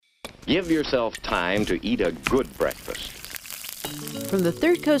Give yourself time to eat a good breakfast. From the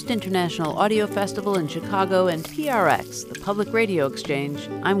Third Coast International Audio Festival in Chicago and PRX, the Public Radio Exchange,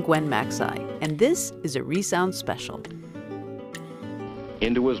 I'm Gwen Maxey, and this is a ReSound special.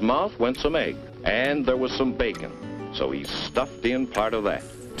 Into his mouth went some egg, and there was some bacon, so he stuffed in part of that.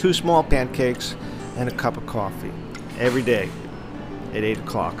 2 small pancakes and a cup of coffee every day at 8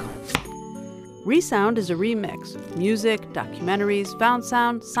 o'clock. ReSound is a remix. Music, documentaries, found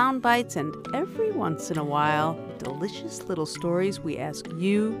sound, sound bites, and every once in a while, delicious little stories we ask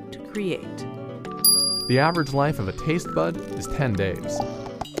you to create. The average life of a taste bud is 10 days.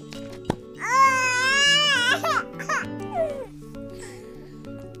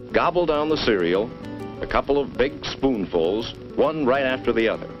 Gobble down the cereal, a couple of big spoonfuls, one right after the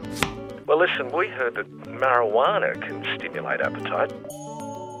other. Well, listen, we heard that marijuana can stimulate appetite.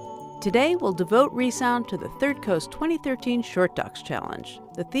 Today, we'll devote ReSound to the Third Coast 2013 ShortDocs Challenge.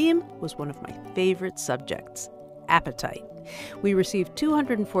 The theme was one of my favorite subjects, appetite. We received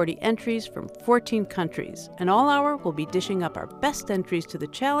 240 entries from 14 countries, and all hour we'll be dishing up our best entries to the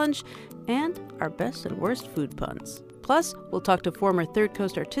challenge and our best and worst food puns. Plus, we'll talk to former Third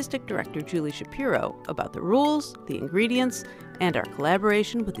Coast Artistic Director Julie Shapiro about the rules, the ingredients, and our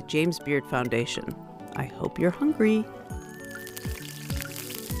collaboration with the James Beard Foundation. I hope you're hungry.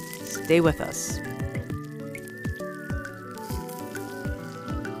 Stay with us.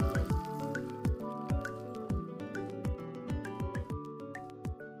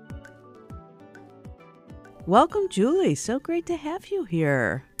 Welcome, Julie. So great to have you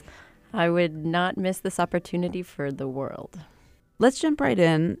here. I would not miss this opportunity for the world. Let's jump right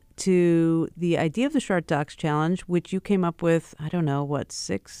in to the idea of the ShortDocs Challenge, which you came up with,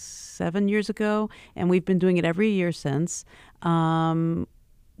 6, 7 years ago, and we've been doing it every year since.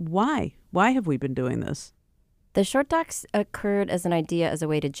 Why? Why have we been doing this? The ShortDocs occurred as an idea as a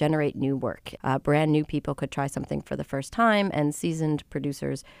way to generate new work. Brand new people could try something for the first time, and seasoned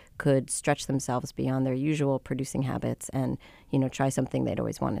producers could stretch themselves beyond their usual producing habits and, try something they'd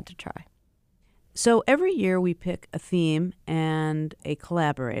always wanted to try. So every year we pick a theme and a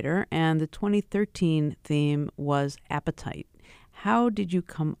collaborator, and the 2013 theme was appetite. How did you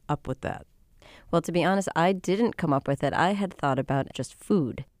come up with that? Well, to be honest, I didn't come up with it. I had thought about just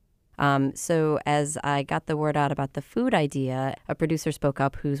food. So as I got the word out about the food idea, a producer spoke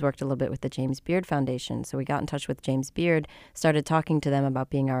up who's worked a little bit with the James Beard Foundation. So we got in touch with James Beard, started talking to them about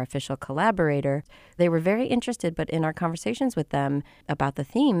being our official collaborator. They were very interested, but in our conversations with them about the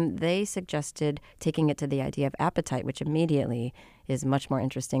theme, they suggested taking it to the idea of appetite, which immediately is a much more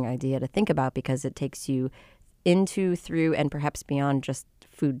interesting idea to think about because it takes you into, through, and perhaps beyond just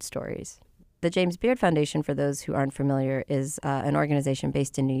food stories. The James Beard Foundation, for those who aren't familiar, is an organization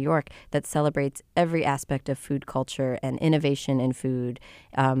based in New York that celebrates every aspect of food culture and innovation in food.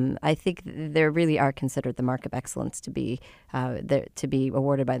 I think there really are considered the mark of excellence to be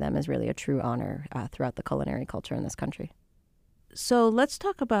awarded by them is really a true honor throughout the culinary culture in this country. So let's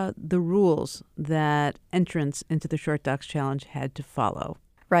talk about the rules that entrants into the ShortDocs Challenge had to follow.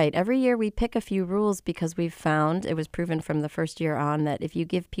 Right. Every year we pick a few rules because we've found, it was proven from the first year on, that if you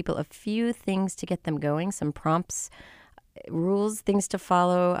give people a few things to get them going, some prompts, rules, things to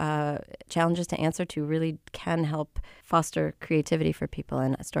follow, challenges to answer to, really can help foster creativity for people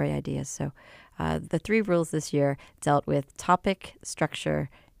and story ideas. So the 3 rules this year dealt with topic, structure,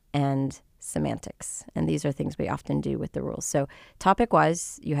 and semantics. And these are things we often do with the rules. So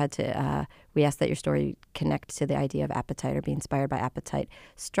topic-wise, you had to, we asked that your story connect to the idea of appetite or be inspired by appetite.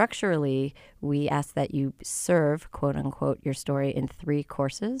 Structurally, we asked that you serve, quote unquote, your story in 3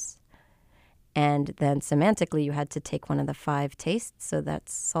 courses. And then semantically, you had to take one of the 5 tastes. So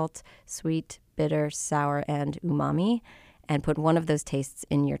that's salt, sweet, bitter, sour, and umami, and put one of those tastes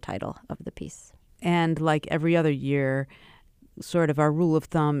in your title of the piece. And like every other year, sort of our rule of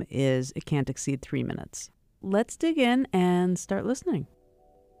thumb is it can't exceed 3 minutes. Let's dig in and start listening.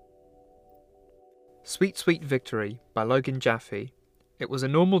 Sweet Sweet Victory by Logan Jaffe. It was a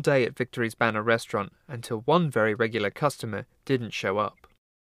normal day at Victory's Banner restaurant until one very regular customer didn't show up.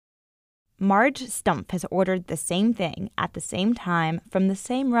 Marge Stumpf has ordered the same thing at the same time from the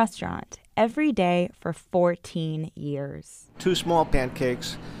same restaurant every day for 14 years. 2 small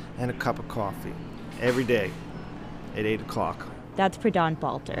pancakes and a cup of coffee every day at 8 o'clock. That's Pradhan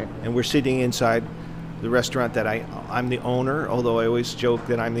Balter. And we're sitting inside the restaurant that I'm the owner, although I always joke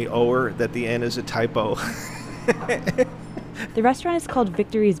that I'm the ower, that the N is a typo. The restaurant is called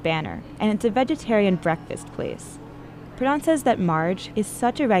Victory's Banner, and it's a vegetarian breakfast place. Pradhan says that Marge is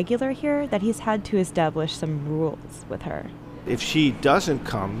such a regular here that he's had to establish some rules with her. If she doesn't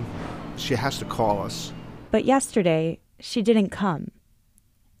come, she has to call us. But yesterday, she didn't come.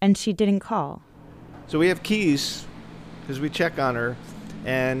 and she didn't call. So we have keys because we check on her,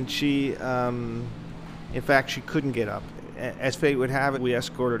 and she, in fact, she couldn't get up. As fate would have it, we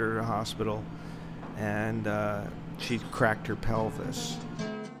escorted her to the hospital, and she cracked her pelvis.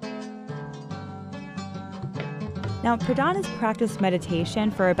 Now, Pradhan has practiced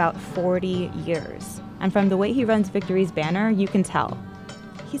meditation for about 40 years, and from the way he runs Victory's Banner, you can tell.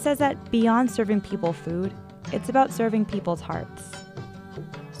 He says that beyond serving people food, it's about serving people's hearts.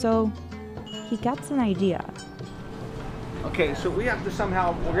 So, he gets an idea. Okay, so we have to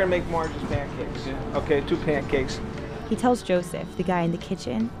somehow, we're going to make Marge's pancakes. Okay, 2 pancakes. He tells Joseph, the guy in the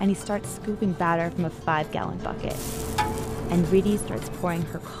kitchen, and he starts scooping batter from a 5-gallon bucket. And Riddhi starts pouring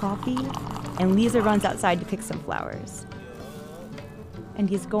her coffee, and Lisa runs outside to pick some flowers. And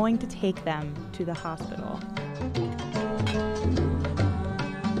he's going to take them to the hospital.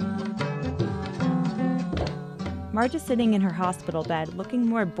 Marge is sitting in her hospital bed looking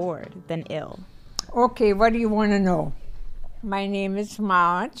more bored than ill. Okay, what do you want to know? My name is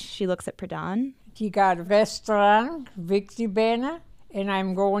Marge. She looks at Pradhan. He got a restaurant, Victory Banner, and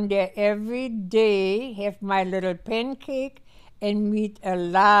I'm going there every day, have my little pancake, and meet a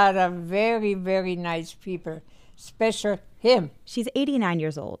lot of very, very nice people, especially him. She's 89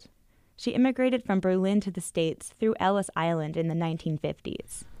 years old. She immigrated from Berlin to the States through Ellis Island in the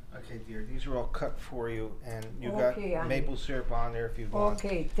 1950s. Okay, dear, these are all cut for you, and you Okay, got maple syrup on there if you want.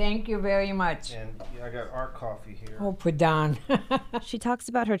 Okay, thank you very much. And I got our coffee here. Oh, Pradhan. She talks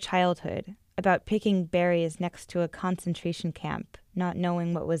about her childhood, about picking berries next to a concentration camp, not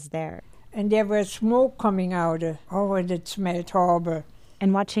knowing what was there. And there was smoke coming out. Oh, and it smelled horrible.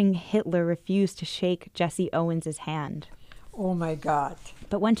 And watching Hitler refuse to shake Jesse Owens' hand. Oh, my God.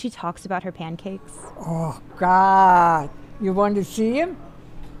 But when she talks about her pancakes... Oh, God. You want to see him?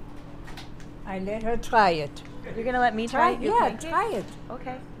 I let her try it. You're going to let me try it? Yeah, try it.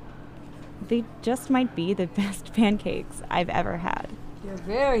 Okay. They just might be the best pancakes I've ever had. They're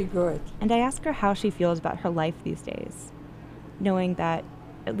very good. And I ask her how she feels about her life these days, knowing that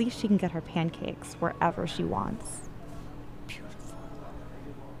at least she can get her pancakes wherever she wants. Beautiful.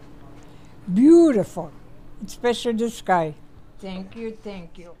 Beautiful. Especially the sky. Thank you,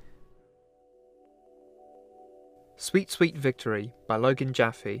 thank you. Sweet Sweet Victory by Logan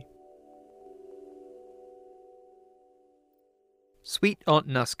Jaffe. Sweet Aunt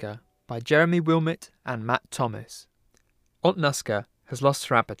Nuska by Jeremy Wilmot and Matt Thomas. Aunt Nuska has lost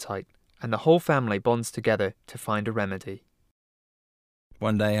her appetite, and the whole family bonds together to find a remedy.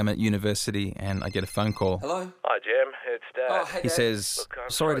 One day I'm at university and I get a phone call. Hello? Hi, Jim. It's Dad. Oh, hey, He Dad. says, Look, I'm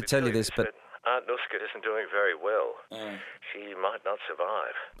sorry to tell you this, but Aunt Nuska isn't doing very well. Oh. She might not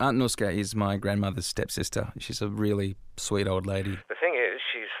survive. Aunt Nuska is my grandmother's stepsister. She's a really sweet old lady. The thing is,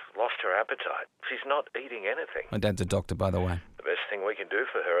 she's lost her appetite. She's not eating anything. My dad's a doctor, by the way. The best thing we can do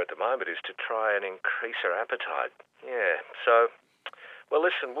for her at the moment is to try and increase her appetite. Yeah, so... Well,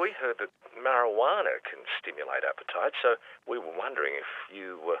 listen, we heard that marijuana can stimulate appetite, so we were wondering if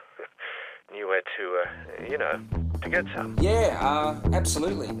you knew where to get some. Yeah,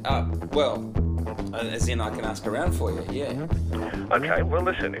 absolutely. As in I can ask around for you, yeah. Okay, well,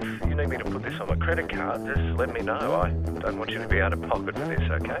 listen, if you need me to put this on my credit card, just let me know. I don't want you to be out of pocket for this,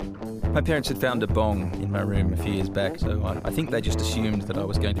 okay? My parents had found a bong in my room a few years back, so I think they just assumed that I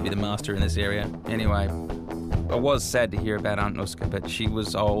was going to be the master in this area. Anyway, I was sad to hear about Aunt Nuska, but she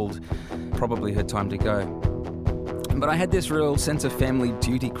was old, probably her time to go. But I had this real sense of family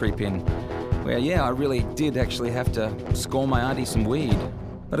duty creep in, where, I really did actually have to score my auntie some weed.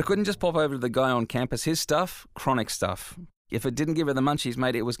 But I couldn't just pop over to the guy on campus. His stuff, chronic stuff. If it didn't give her the munchies,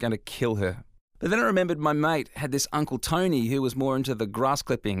 mate, it was going to kill her. But then I remembered my mate had this Uncle Tony who was more into the grass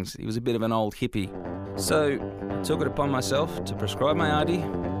clippings. He was a bit of an old hippie. So I took it upon myself to prescribe my auntie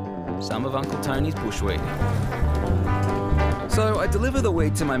some of Uncle Tony's bushweed. So I deliver the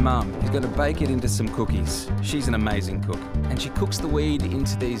weed to my mum, who's going to bake it into some cookies. She's an amazing cook. And she cooks the weed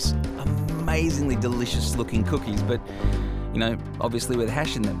into these amazingly delicious looking cookies, but, obviously with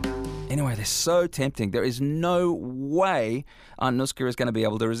hash in them. Anyway, they're so tempting. There is no way Aunt Nuska is going to be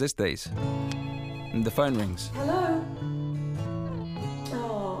able to resist these. And the phone rings. Hello?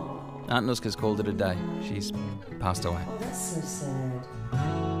 Oh. Aunt Nuska's called it a day. She's passed away. Oh, that's so sad.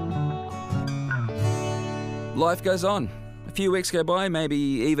 Life goes on. A few weeks go by, maybe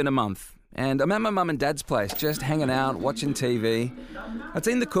even a month. And I'm at my mum and dad's place, just hanging out, watching TV. I'd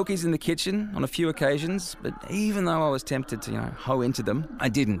seen the cookies in the kitchen on a few occasions, but even though I was tempted to, hoe into them, I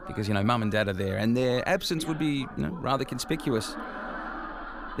didn't because, mum and dad are there, and their absence would be, rather conspicuous.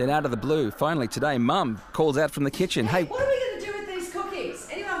 Then out of the blue, finally today, Mum calls out from the kitchen, hey, what are we going to do with these cookies?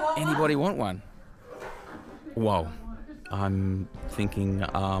 Anyone want one? Anybody want one? Whoa. I'm thinking,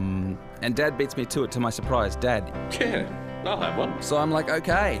 and Dad beats me to it to my surprise. Dad. Yeah, I'll have one. So I'm like,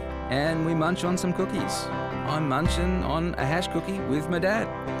 okay. And we munch on some cookies. I'm munching on a hash cookie with my dad.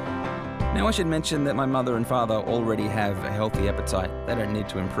 Now I should mention that my mother and father already have a healthy appetite. They don't need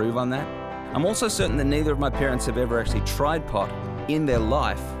to improve on that. I'm also certain that neither of my parents have ever actually tried pot in their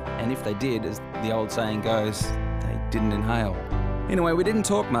life. And if they did, as the old saying goes, they didn't inhale. Anyway, we didn't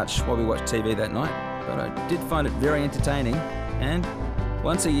talk much while we watched TV that night, but I did find it very entertaining. And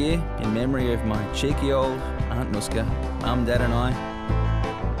once a year, in memory of my cheeky old Aunt Nuska, Mum, Dad and I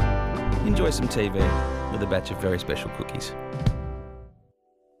enjoy some TV with a batch of very special cookies.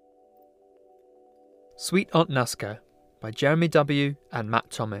 Sweet Aunt Nuska by Jeremy W. and Matt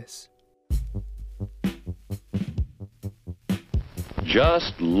Thomas.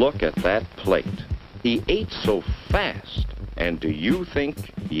 Just look at that plate. He ate so fast. And do you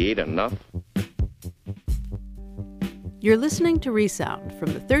think he ate enough? You're listening to Resound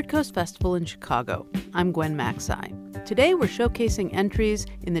from the Third Coast Festival in Chicago. I'm Gwen Maxey. Today we're showcasing entries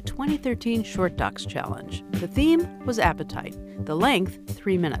in the 2013 ShortDocs Challenge. The theme was appetite. The length,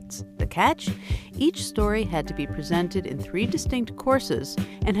 3 minutes. The catch? Each story had to be presented in 3 distinct courses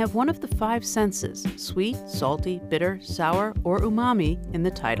and have one of the 5 senses, sweet, salty, bitter, sour, or umami, in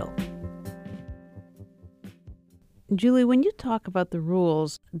the title. Julie, when you talk about the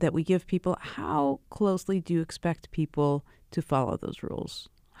rules that we give people, how closely do you expect people to follow those rules?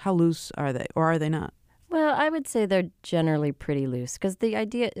 How loose are they, or are they not? Well, I would say they're generally pretty loose because the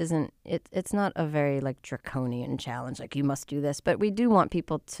idea isn't, it's not a very like draconian challenge, like you must do this, but we do want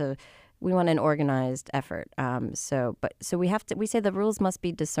people to, we want an organized effort. So we say the rules must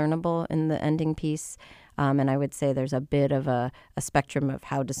be discernible in the ending piece. And I would say there's a bit of a spectrum of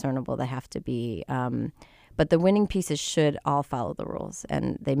how discernible they have to be. But the winning pieces should all follow the rules,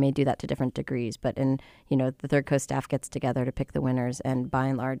 and they may do that to different degrees. But the Third Coast staff gets together to pick the winners, and by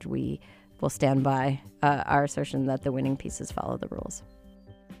and large, we will stand by our assertion that the winning pieces follow the rules.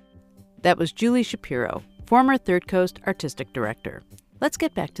 That was Julie Shapiro, former Third Coast artistic director. Let's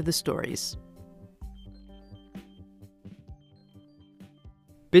get back to the stories.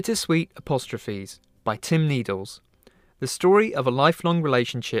 Bittersweet Apostrophes by Tim Needles. The story of a lifelong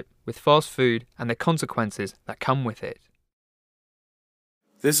relationship with fast food and the consequences that come with it.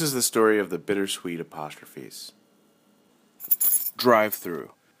 This is the story of the bittersweet apostrophes.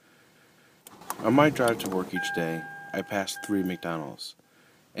 Drive-through. On my drive to work each day, I pass 3 McDonald's,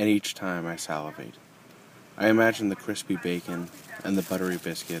 and each time I salivate. I imagine the crispy bacon and the buttery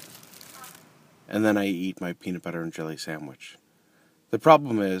biscuit, and then I eat my peanut butter and jelly sandwich. The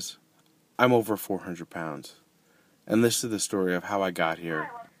problem is, I'm over 400 pounds. And this is the story of how I got here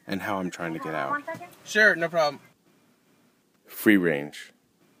and how I'm trying to get out. Sure, no problem. Free range.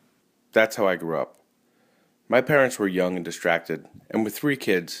 That's how I grew up. My parents were young and distracted, and with 3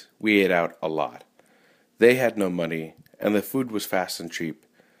 kids, we ate out a lot. They had no money, and the food was fast and cheap,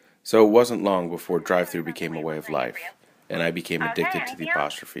 so it wasn't long before drive-thru became a way of life, and I became addicted to the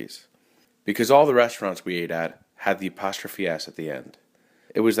apostrophes. Because all the restaurants we ate at had the apostrophe S at the end.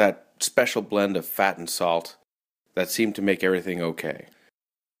 It was that special blend of fat and salt that seemed to make everything okay.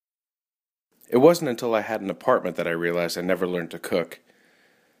 It wasn't until I had an apartment that I realized I never learned to cook.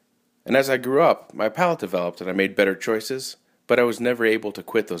 And as I grew up, my palate developed and I made better choices, but I was never able to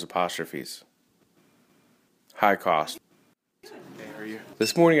quit those apostrophes. High cost.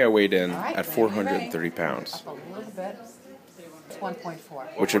 This morning I weighed in at 430 pounds,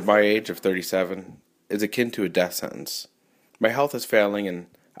 which at my age of 37 is akin to a death sentence. My health is failing and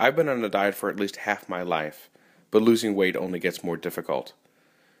I've been on a diet for at least half my life, but losing weight only gets more difficult.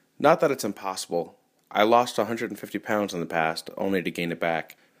 Not that it's impossible. I lost 150 pounds in the past, only to gain it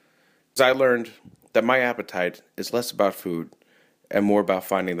back. As I learned that my appetite is less about food and more about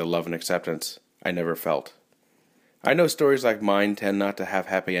finding the love and acceptance I never felt. I know stories like mine tend not to have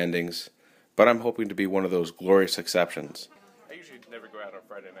happy endings, but I'm hoping to be one of those glorious exceptions. I usually never go out on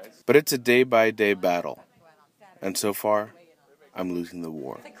Friday nights. But it's a day-by-day battle, and so far, I'm losing the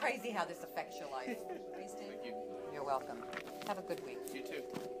war. It's crazy how this affects your life. You're welcome. Have a good week. You too.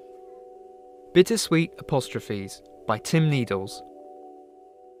 Bittersweet Apostrophes by Tim Needles.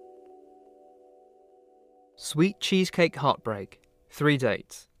 Sweet Cheesecake Heartbreak, 3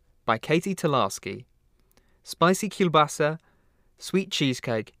 dates by Katie Talarski. Spicy kielbasa, sweet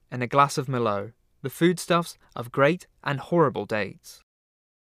cheesecake, and a glass of Merlot, the foodstuffs of great and horrible dates.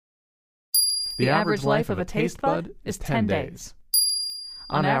 The average life of a taste bud is 10 days.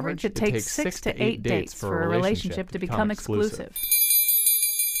 On average, it takes 6 to 8 dates for a relationship to become exclusive.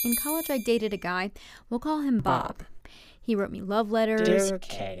 In college, I dated a guy. We'll call him Bob. He wrote me love letters. Dear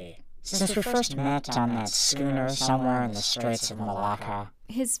Katie, since we first met on that schooner somewhere in the Straits of Malacca.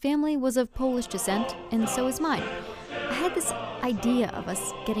 His family was of Polish descent, and so is mine. I had this idea of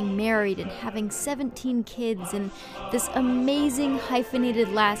us getting married and having 17 kids and this amazing hyphenated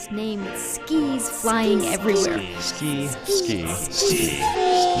last name with skis flying everywhere. Ski.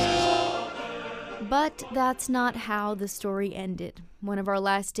 But that's not how the story ended. One of our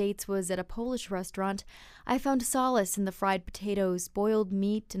last dates was at a Polish restaurant. I found solace in the fried potatoes, boiled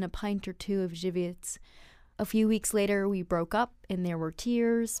meat, and a pint or two of Żywiec. A few weeks later, we broke up, and there were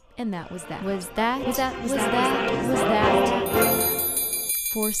tears, and that was that. Was that.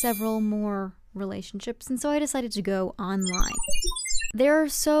 For several more relationships, and so I decided to go online. There are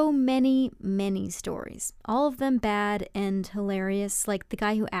so many stories, all of them bad and hilarious, like the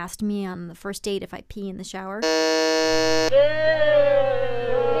guy who asked me on the first date if I pee in the shower.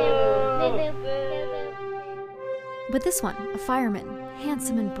 But this one, a fireman,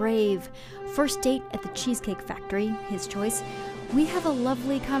 handsome and brave, first date at the Cheesecake Factory, his choice. We have a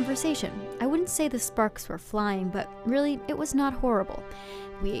lovely conversation. I wouldn't say the sparks were flying, but really, it was not horrible.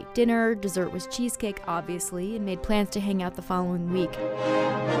 We ate dinner, dessert was cheesecake, obviously, and made plans to hang out the following week. A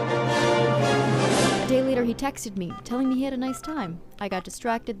day later, he texted me, telling me he had a nice time. I got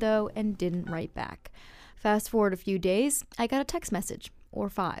distracted, though, and didn't write back. Fast forward a few days, I got a text message, or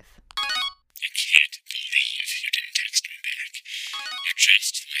 5.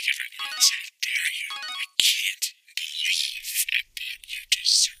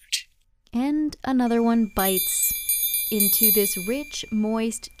 And another one bites into this rich,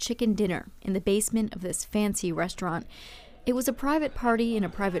 moist chicken dinner in the basement of this fancy restaurant. It was a private party in a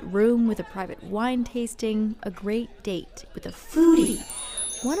private room with a private wine tasting, a great date with a foodie.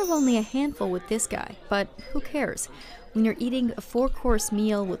 One of only a handful with this guy, but who cares? When you're eating a 4-course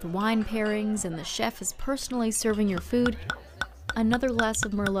meal with wine pairings and the chef is personally serving your food, another glass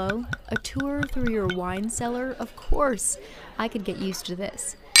of Merlot, a tour through your wine cellar, of course, I could get used to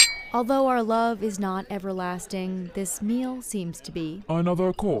this. Although our love is not everlasting, this meal seems to be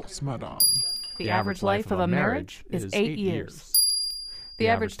another course, madame. The average life of a marriage is 8 years. The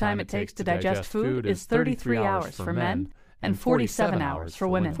average time it takes to digest food is 33 hours for men and 47 hours for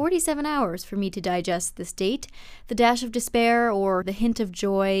women. 47 hours for me to digest this date, the dash of despair or the hint of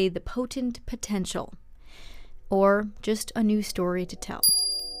joy, the potent potential. Or just a new story to tell.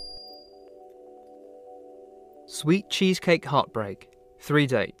 Sweet Cheesecake Heartbreak, 3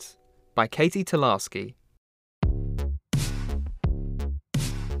 Dates, by Katie Tolarski.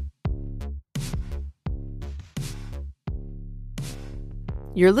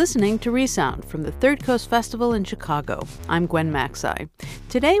 You're listening to Resound from the Third Coast Festival in Chicago. I'm Gwen Maxey.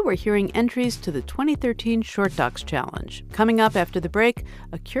 Today we're hearing entries to the 2013 ShortDocs Challenge. Coming up after the break,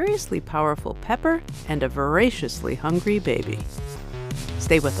 a curiously powerful pepper and a voraciously hungry baby.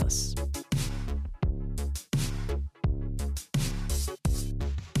 Stay with us.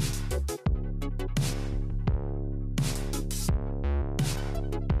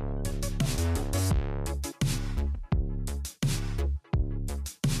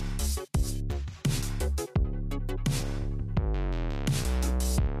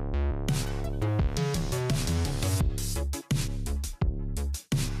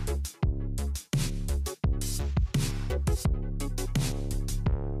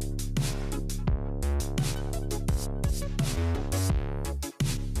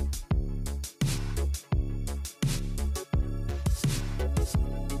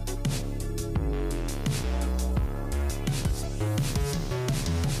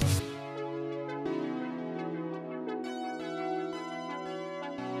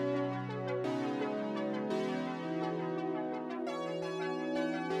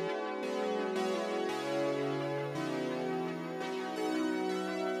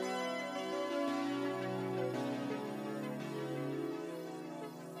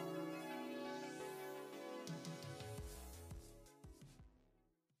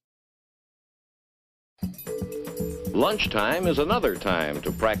 Lunchtime is another time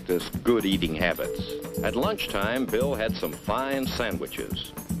to practice good eating habits. At lunchtime, Bill had some fine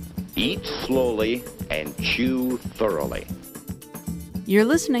sandwiches. Eat slowly and chew thoroughly. You're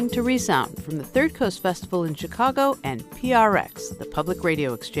listening to Resound from the Third Coast Festival in Chicago and PRX, the Public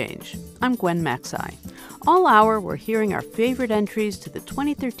Radio Exchange. I'm Gwen Maxey. All hour, we're hearing our favorite entries to the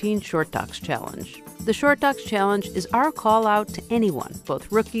 2013 ShortDocs Challenge. The ShortDocs Challenge is our call out to anyone,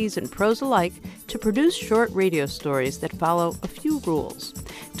 both rookies and pros alike, to produce short radio stories that follow a few rules.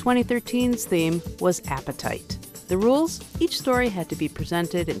 2013's theme was appetite. The rules: each story had to be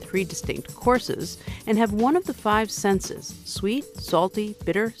presented in 3 distinct courses and have one of the 5 senses, sweet, salty,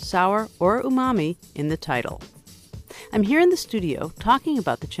 bitter, sour, or umami, in the title. I'm here in the studio talking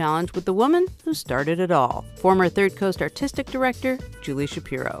about the challenge with the woman who started it all, former Third Coast Artistic Director, Julie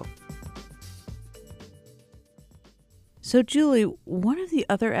Shapiro. So, Julie, one of the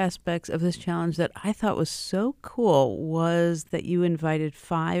other aspects of this challenge that I thought was so cool was that you invited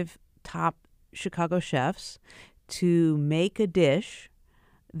 5 top Chicago chefs to make a dish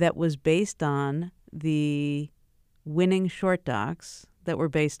that was based on the winning ShortDocs that were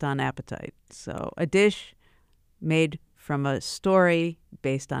based on Appetite. So a dish made from a story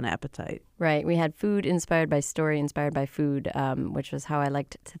based on Appetite. Right. We had food inspired by story, inspired by food, which was how I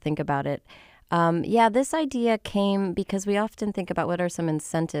liked to think about it. This idea came because we often think about what are some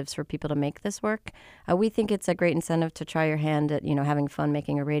incentives for people to make this work. We think it's a great incentive to try your hand at, having fun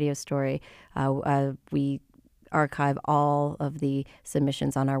making a radio story. We archive all of the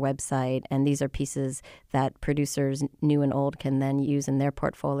submissions on our website, and these are pieces that producers, new and old, can then use in their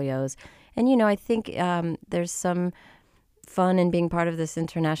portfolios. And, I think there's some fun in being part of this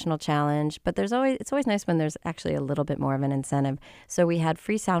international challenge, but it's always nice when there's actually a little bit more of an incentive. So we had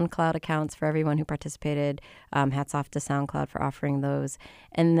free SoundCloud accounts for everyone who participated. Hats off to SoundCloud for offering those.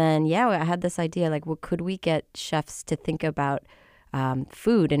 And then, I had this idea, could we get chefs to think about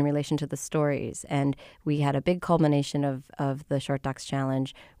food in relation to the stories? And we had a big culmination of the ShortDocs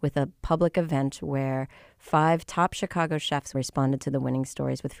challenge with a public event where 5 top Chicago chefs responded to the winning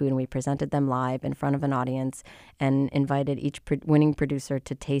stories with food, and we presented them live in front of an audience and invited each winning producer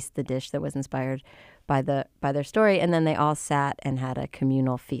to taste the dish that was inspired by their story, and then they all sat and had a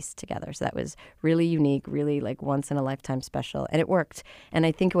communal feast together. So that was really unique, really once in a lifetime special, and it worked. And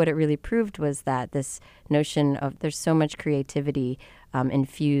I think what it really proved was that this notion of there's so much creativity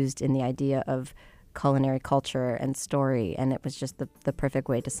infused in the idea of culinary culture and story, and it was just the perfect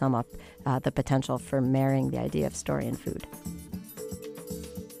way to sum up the potential for marrying the idea of story and food.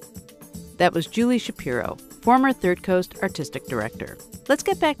 That was Julie Shapiro, former Third Coast Artistic Director. Let's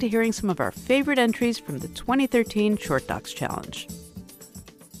get back to hearing some of our favorite entries from the 2013 ShortDocs Challenge.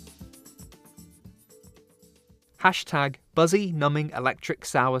 #Buzzy Numbing Electric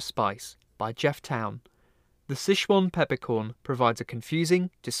Sour Spice by Jeff Town. The Sichuan peppercorn provides a confusing,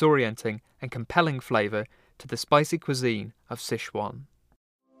 disorienting, and compelling flavor to the spicy cuisine of Sichuan.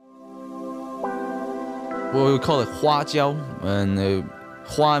 Well, we call it huajiao, and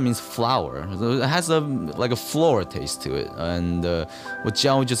hua means flower. It has a floral taste to it, and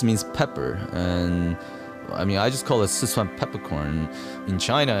jiao just means pepper. And I just call it Sichuan peppercorn. In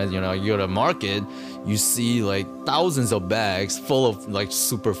China, you go to a market, you see thousands of bags full of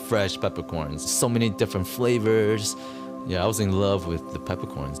super fresh peppercorns. So many different flavors. Yeah, I was in love with the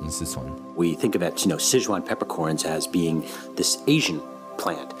peppercorns in Sichuan. We think of Sichuan peppercorns as being this Asian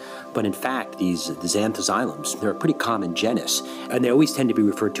plant. But in fact, these xanthoxylums, they're a pretty common genus, and they always tend to be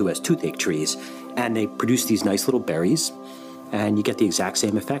referred to as toothache trees. And they produce these nice little berries, and you get the exact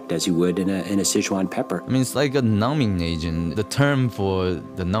same effect as you would in a Sichuan pepper. It's like a numbing agent. The term for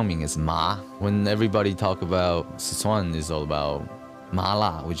the numbing is ma. When everybody talk about Sichuan, it's all about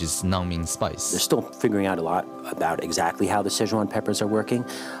mala, which is numbing spice. They're still figuring out a lot about exactly how the Sichuan peppers are working,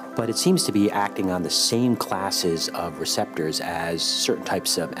 but it seems to be acting on the same classes of receptors as certain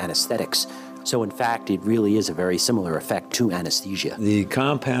types of anesthetics. So in fact, it really is a very similar effect to anesthesia. The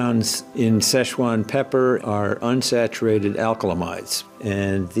compounds in Szechuan pepper are unsaturated alkylamides,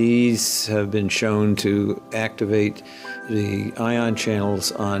 and these have been shown to activate the ion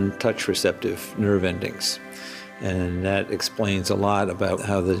channels on touch receptive nerve endings. And that explains a lot about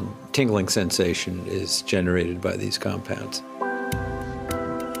how the tingling sensation is generated by these compounds.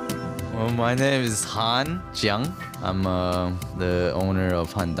 Well, my name is Han Jiang. I'm the owner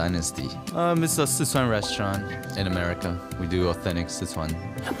of Han Dynasty. It's a Sichuan restaurant in America. We do authentic Sichuan.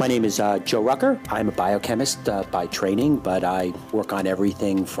 My name is Joe Rucker. I'm a biochemist by training, but I work on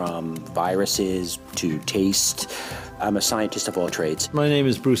everything from viruses to taste. I'm a scientist of all trades. My name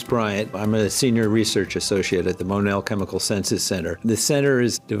is Bruce Bryant. I'm a senior research associate at the Monell Chemical Senses Center. The center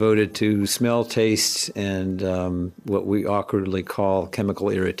is devoted to smell, taste, and what we awkwardly call chemical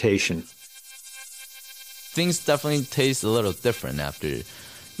irritation. Things definitely taste a little different after.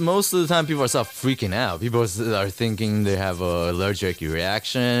 Most of the time, people are start freaking out. People are thinking they have an allergic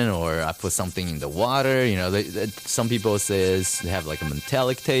reaction, or I put something in the water. Some people say they have a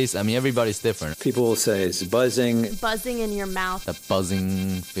metallic taste. Everybody's different. People will say it's buzzing. Buzzing in your mouth. That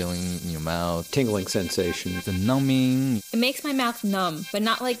buzzing feeling in your mouth. Tingling sensation. The numbing. It makes my mouth numb, but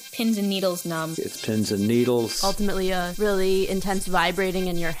not like pins and needles numb. It's pins and needles. Ultimately, a really intense vibrating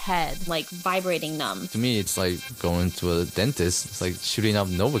in your head. Like vibrating numb. To me, it's like going to a dentist. It's like shooting up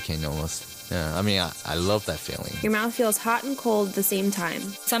Novocaine almost. Yeah, I mean, I love that feeling. Your mouth feels hot and cold at the same time.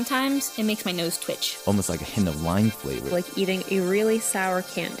 Sometimes it makes my nose twitch. Almost like a hint of lime flavor. Like eating a really sour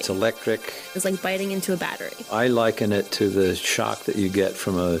candy. It's electric. It's like biting into a battery. I liken it to the shock that you get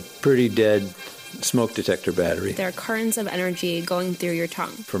from a pretty dead smoke detector battery. There are currents of energy going through your tongue.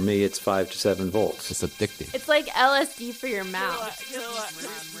 For me, it's 5 to 7 volts. It's addictive. It's like LSD for your mouth.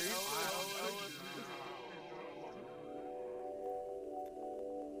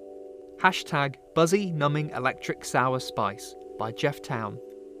 Hashtag Buzzy Numbing Electric Sour Spice by Jeff Town.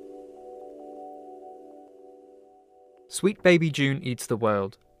 Sweet Baby June Eats the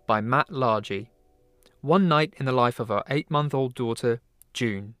World by Matt Largy. One night in the life of our 8-month-old daughter,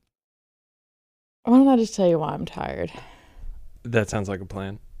 June. Why don't I just tell you why I'm tired? That sounds like a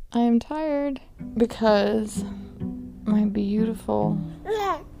plan. I am tired because my beautiful,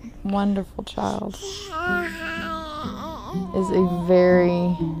 wonderful child is a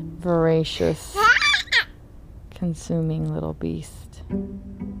very voracious, consuming little beast.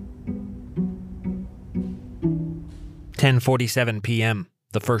 10:47 p.m.,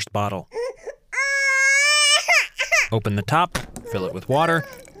 the first bottle. Open the top, fill it with water,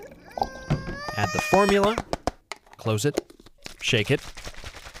 add the formula, close it, shake it,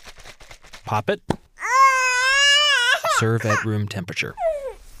 pop it, serve at room temperature.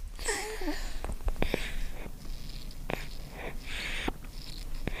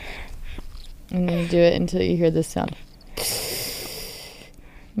 And then you do it until you hear this sound,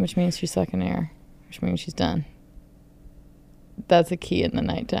 which means she's sucking air, which means she's done. That's a key in the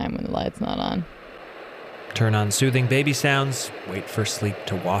nighttime when the light's not on. Turn on soothing baby sounds, wait for sleep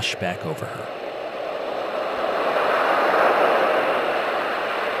to wash back over her.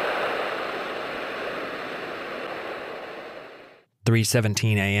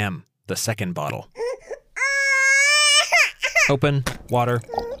 "3:17 a.m., the second bottle. Open, water,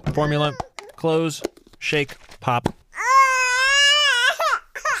 formula, close, shake, pop,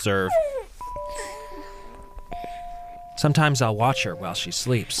 serve. Sometimes I'll watch her while she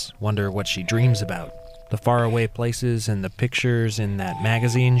sleeps, wonder what she dreams about. The faraway places and the pictures in that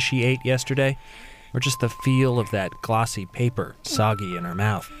magazine she ate yesterday, or just the feel of that glossy paper soggy in her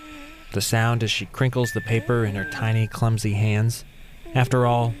mouth. The sound as she crinkles the paper in her tiny, clumsy hands. After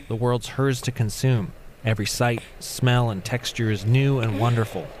all, the world's hers to consume. Every sight, smell, and texture is new and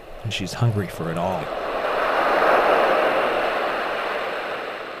wonderful, and she's hungry for it all.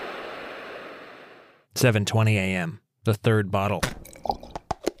 "7:20 a.m., the third bottle.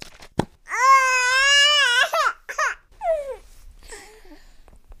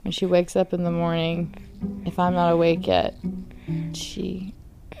 When she wakes up in the morning, if I'm not awake yet, she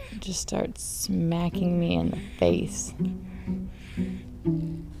just starts smacking me in the face.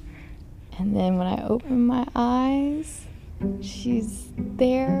 And then when I open my eyes, she's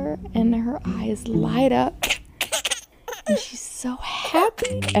there and her eyes light up. And she's so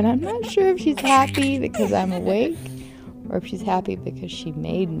happy. And I'm not sure if she's happy because I'm awake or if she's happy because she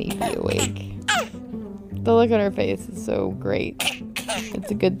made me be awake. The look on her face is so great.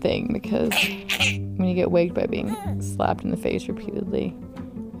 It's a good thing because when you get waked by being slapped in the face repeatedly,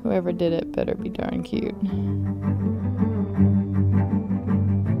 whoever did it better be darn cute.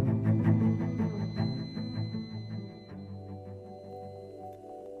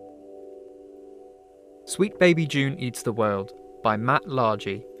 Sweet Baby June Eats the World by Matt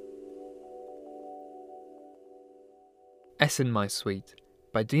Largy. Essen, My Sweet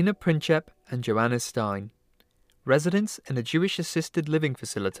by Dina Princhep and Joanna Stein. Residents in a Jewish assisted living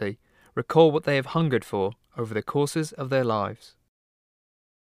facility recall what they have hungered for over the courses of their lives.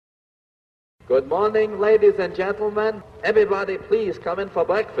 Good morning, ladies and gentlemen. Everybody please come in for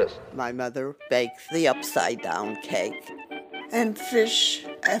breakfast. My mother baked the upside-down cake. And fish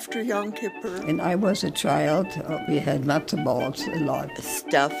after Yom Kippur. When I was a child, we had matzo balls a lot.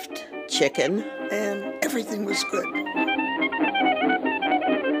 Stuffed chicken. And everything was good.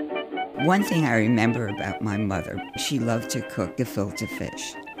 One thing I remember about my mother, she loved to cook gefilte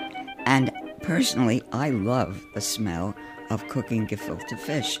fish. And personally, I love the smell of cooking gefilte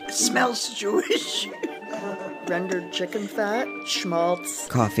fish. It smells Jewish. Rendered chicken fat, schmaltz.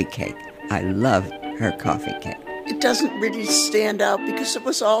 Coffee cake. I loved her coffee cake. It doesn't really stand out because it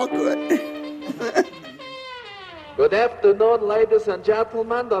was all good. Good afternoon, ladies and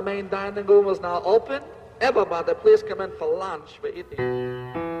gentlemen. The main dining room is now open. Everybody, please come in for lunch. We're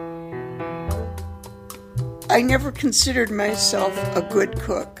eating. I never considered myself a good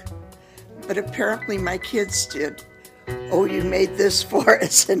cook, but apparently my kids did. Oh, you made this for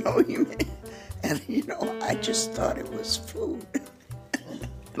us, and oh, you made... And, I just thought it was food.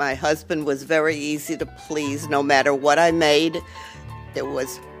 My husband was very easy to please. No matter what I made, It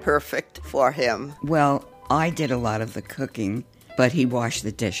was perfect for him. Well, I did a lot of the cooking, but he washed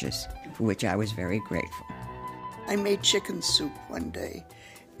the dishes, for which I was very grateful. I made chicken soup one day,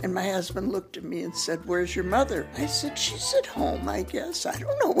 and my husband looked at me and said, "Where's your mother?" I said, "She's at home, I guess. I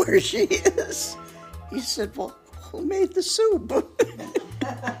don't know where she is." He said, "Well, who made the soup?"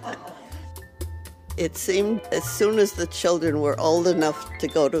 It seemed as soon as the children were old enough to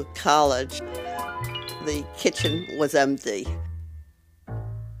go to college, the kitchen was empty.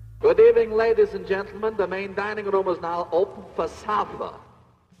 Good evening, ladies and gentlemen. The main dining room is now open for supper.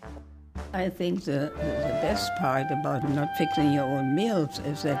 I think the best part about not fixing your own meals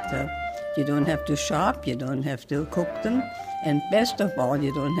is that you don't have to shop, you don't have to cook them, and best of all,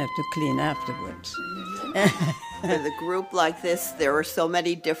 you don't have to clean afterwards. With a group like this, there are so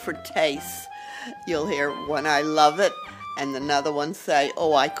many different tastes. You'll hear one, "I love it," and another one say,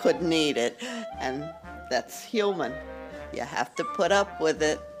 "Oh, I couldn't eat it." And that's human. You have to put up with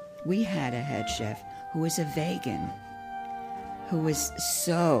it. We had a head chef who was a vegan, who was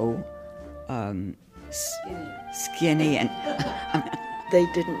so skinny and They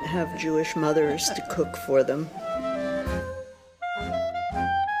didn't have Jewish mothers to cook for them.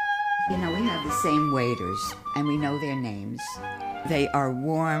 You know, we have the same waiters, and we know their names. They are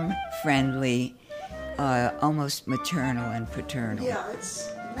warm, friendly, almost maternal and paternal. Yeah,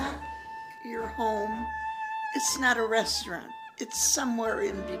 it's not your home. It's not a restaurant. It's somewhere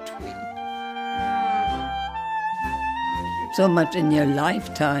in between. So much in your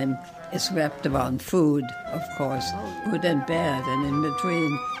lifetime is wrapped around food, of course, good and bad, and in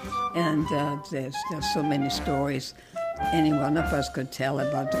between. And there's so many stories any one of us could tell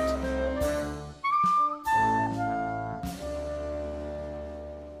about it.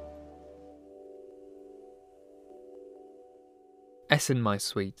 Essen, My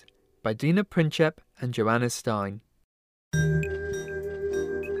Sweet by Dina Princhep and Joanna Stein.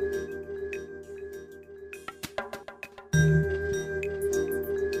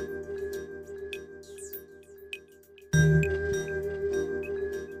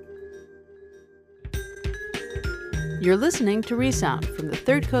 You're listening to Resound from the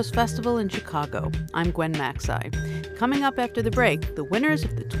Third Coast Festival in Chicago. I'm Gwen Maxey. Coming up after the break, the winners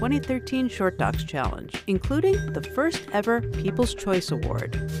of the 2013 ShortDocs Challenge, including the first ever People's Choice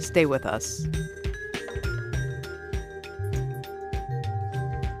Award. Stay with us.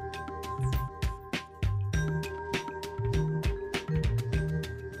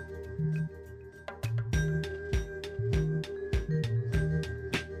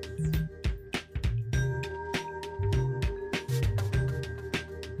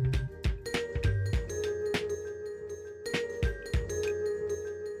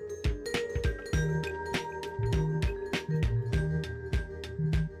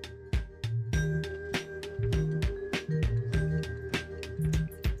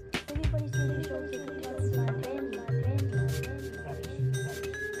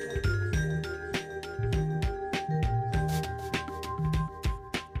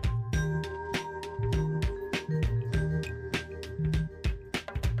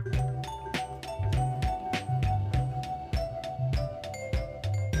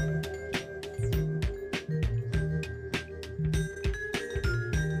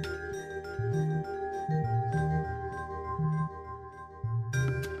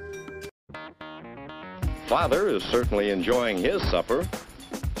 Father is certainly enjoying his supper.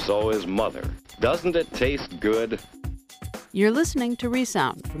 So is Mother. Doesn't it taste good? You're listening to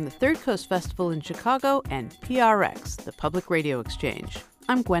Resound from the Third Coast Festival in Chicago and PRX, the Public Radio Exchange.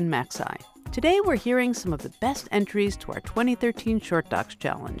 I'm Gwen Maxey. Today we're hearing some of the best entries to our 2013 ShortDocs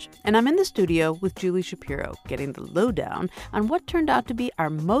Challenge, and I'm in the studio with Julie Shapiro, getting the lowdown on what turned out to be our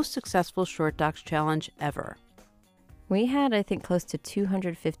most successful ShortDocs Challenge ever. We had, I think, close to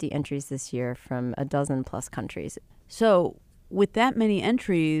 250 entries this year from a dozen plus countries. So, with that many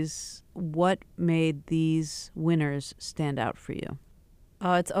entries, what made these winners stand out for you?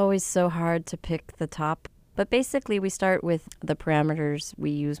 Oh, it's always so hard to pick the top. But basically, we start with the parameters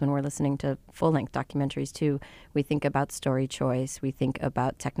we use when we're listening to full-length documentaries, too. We think about story choice. We think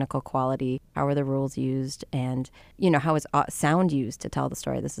about technical quality. How are the rules used? And, how is sound used to tell the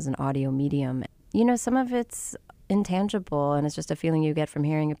story? This is an audio medium. Some of it's intangible, and it's just a feeling you get from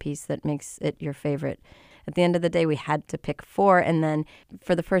hearing a piece that makes it your favorite. At the end of the day, we had to pick 4, and then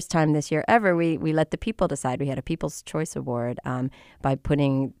for the first time this year ever, we let the people decide. We had a People's Choice Award by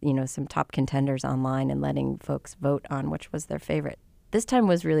putting some top contenders online and letting folks vote on which was their favorite. This time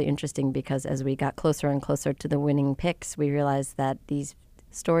was really interesting because as we got closer and closer to the winning picks, we realized that these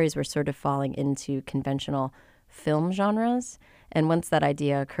stories were sort of falling into conventional film genres. And once that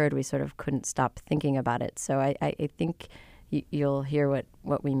idea occurred, we sort of couldn't stop thinking about it. So I think, you'll hear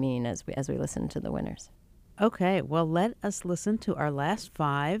what we mean as we listen to the winners. Okay, well, let us listen to our last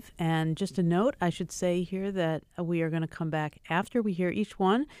 5. And just a note, I should say here that we are going to come back after we hear each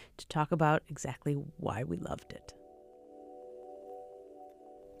one to talk about exactly why we loved it.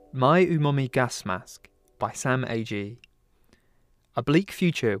 My Umami Gas Mask by Sam A.G. A bleak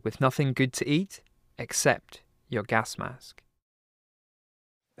future with nothing good to eat except your gas mask.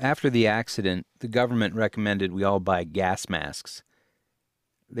 After the accident, the government recommended we all buy gas masks.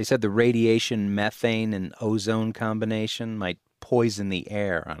 They said the radiation, methane, and ozone combination might poison the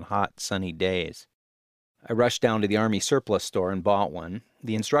air on hot, sunny days. I rushed down to the Army surplus store and bought one.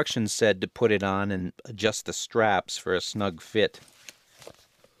 The instructions said to put it on and adjust the straps for a snug fit.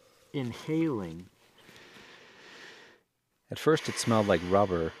 Inhaling. At first it smelled like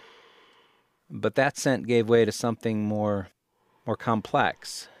rubber, but that scent gave way to something more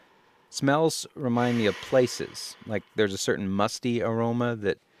complex. Smells remind me of places, like there's a certain musty aroma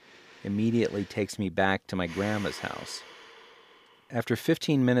that immediately takes me back to my grandma's house. After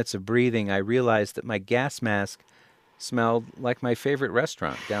 15 minutes of breathing, I realized that my gas mask smelled like my favorite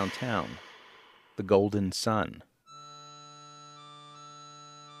restaurant downtown, the Golden Sun.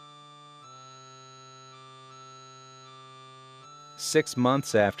 "6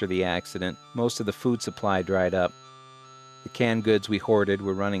 months after the accident, most of the food supply dried up. The canned goods we hoarded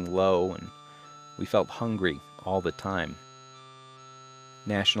were running low, and we felt hungry all the time.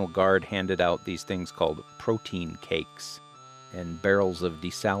 National Guard handed out these things called protein cakes and barrels of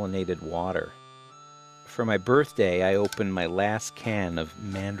desalinated water. For my birthday, I opened my last can of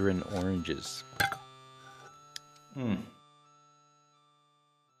mandarin oranges.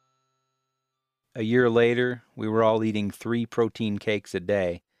 A year later, we were all eating 3 protein cakes a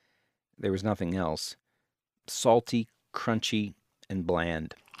day. There was nothing else. Salty, crunchy, and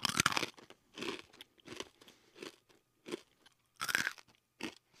bland.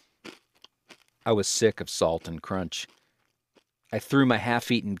 I was sick of salt and crunch. I threw my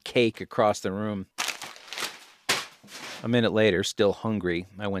half-eaten cake across the room. A minute later, still hungry,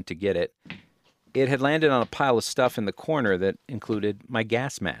 I went to get it. It had landed on a pile of stuff in the corner that included my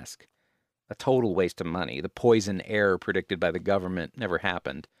gas mask. A total waste of money. The poison air predicted by the government never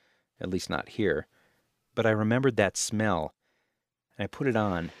happened, at least not here. But I remembered that smell, and I put it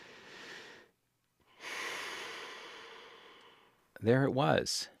on. There it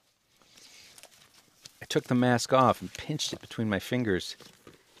was. I took the mask off and pinched it between my fingers.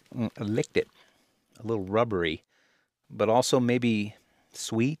 I licked it, a little rubbery, but also maybe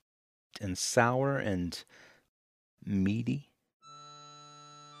sweet and sour and meaty.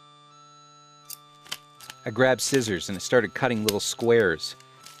 I grabbed scissors and I started cutting little squares.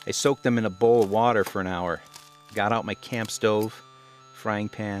 I soaked them in a bowl of water for an hour, got out my camp stove, frying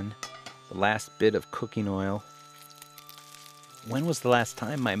pan, the last bit of cooking oil. When was the last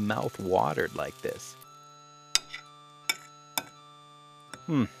time my mouth watered like this?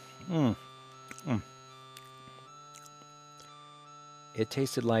 It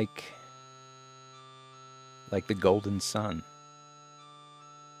tasted like the golden sun.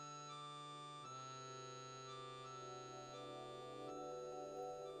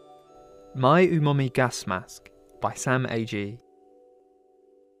 My Umami Gas Mask by Sam A.G.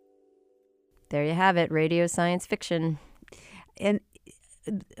 There you have it, radio science fiction. And,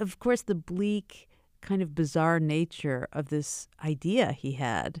 of course, the bleak, kind of bizarre nature of this idea he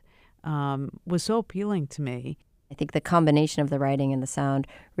had was so appealing to me. I think the combination of the writing and the sound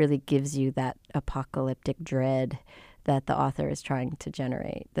really gives you that apocalyptic dread that the author is trying to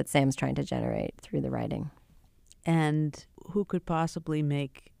generate, that Sam's trying to generate through the writing. And who could possibly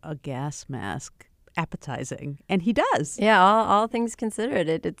make a gas mask appetizing? And he does. Yeah, all things considered,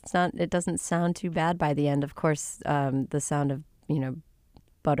 it doesn't sound too bad by the end. Of course, the sound of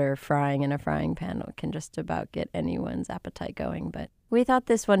butter frying in a frying pan can just about get anyone's appetite going. But we thought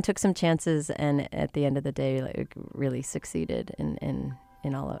this one took some chances, and at the end of the day, it really succeeded in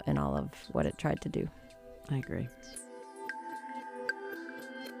all of what it tried to do. I agree.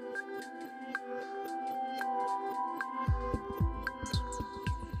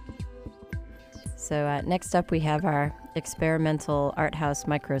 So next up, we have our experimental art house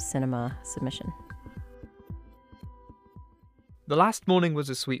micro cinema submission. The Last Morning Was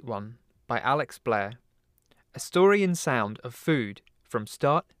a Sweet One by Alex Blair. A story in sound of food from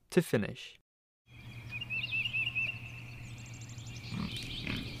start to finish.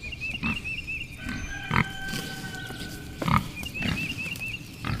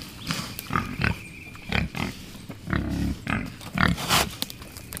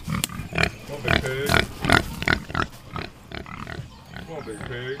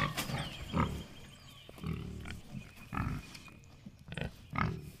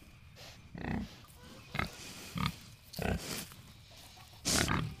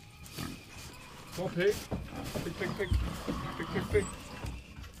 More pig. Pig, pig, pig. Pig, pig, pig.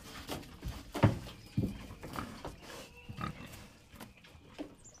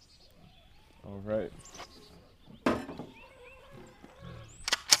 All right.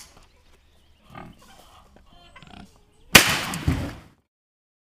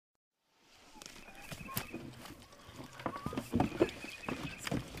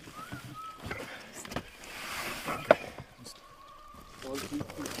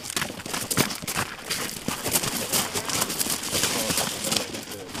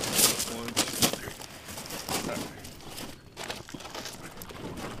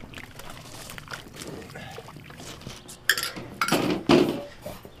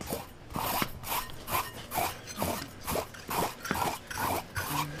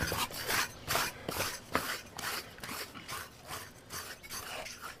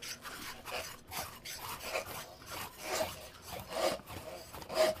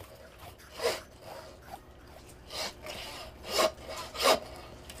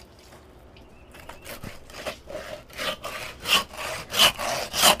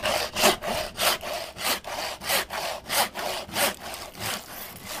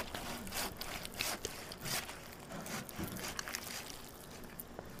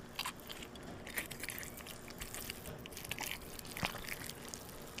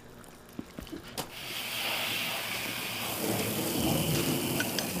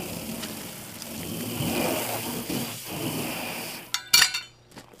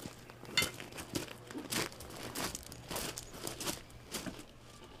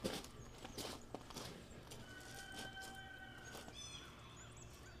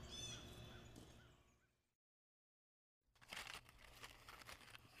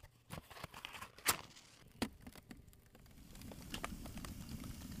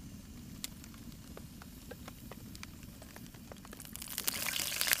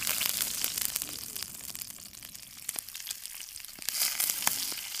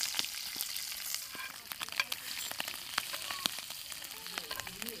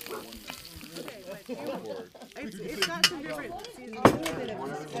 It's got some different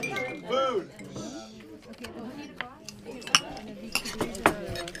Food.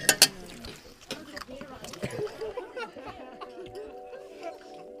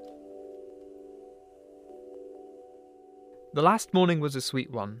 The Last Morning Was a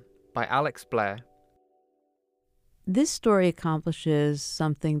Sweet One by Alex Blair. This story accomplishes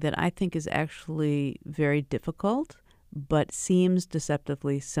something that I think is actually very difficult, but seems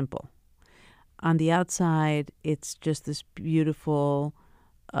deceptively simple. On the outside, it's just this beautiful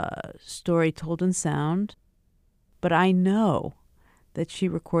story told in sound, but I know that she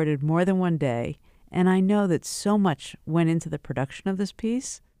recorded more than one day, and I know that so much went into the production of this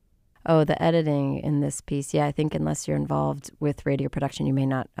piece. Oh, the editing in this piece. Yeah, I think unless you're involved with radio production, you may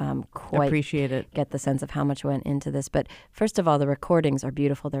not quite appreciate it. Get the sense of how much went into this. But first of all, the recordings are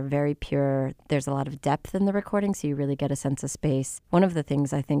beautiful. They're very pure. There's a lot of depth in the recording, so you really get a sense of space. One of the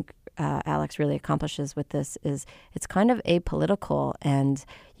things I think Alex really accomplishes with this is it's kind of apolitical, and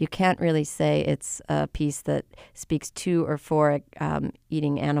you can't really say it's a piece that speaks to or for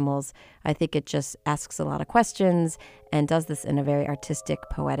eating animals. I think it just asks a lot of questions and does this in a very artistic,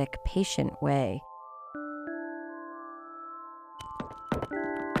 poetic, patient way.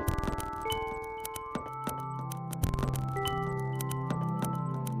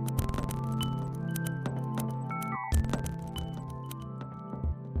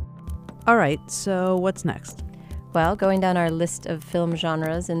 All right, so what's next? Well, going down our list of film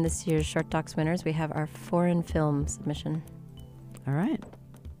genres in this year's ShortDocs winners, we have our foreign film submission. All right.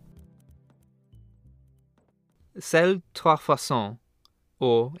 Sel trois façons,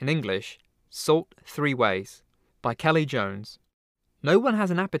 or in English, Salt Three Ways, by Kelly Jones. No one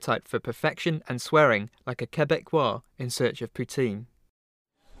has an appetite for perfection and swearing like a Québécois in search of poutine.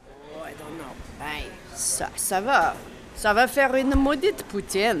 Oh, I don't know. Ben, ça va. Ça va faire une maudite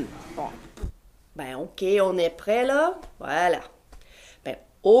poutine. Bon. Ben, OK, on est prêt, là? Voilà. Ben,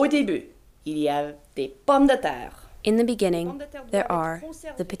 au début, il y a des pommes de terre. In the beginning, there are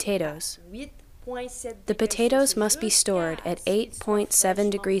the potatoes. The potatoes must be stored at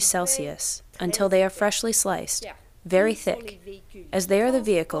 8.7 degrees Celsius until they are freshly sliced, very thick, as they are the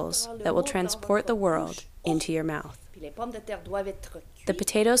vehicles that will transport the world into your mouth. The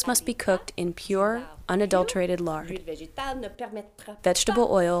potatoes must be cooked in pure, unadulterated lard. Vegetable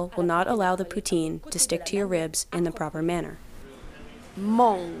oil will not allow the poutine to stick to your ribs in the proper manner.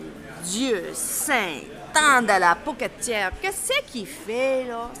 Mon Dieu saint, tant de la poquetière, qu'est-ce qu'il fait,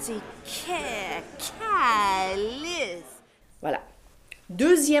 là? C'est calice. Voilà.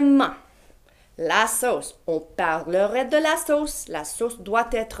 Deuxièmement, La sauce. On parlerait de la sauce. La sauce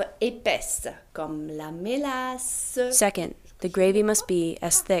doit être épaisse, comme la mélasse. Second, the gravy must be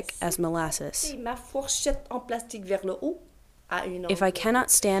as thick as molasses. Ma fourchette en plastique vers le haut. If I cannot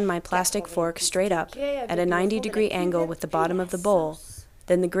stand my plastic fork straight up at a 90-degree angle with the bottom of the bowl,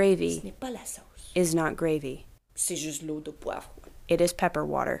 then the gravy is not gravy. C'est juste l'eau de poivre. It is pepper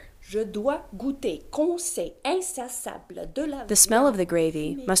water. Je dois goûter conseil insaciable de la The smell of the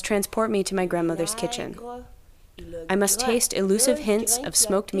gravy must transport me to my grandmother's kitchen. I must taste elusive hints of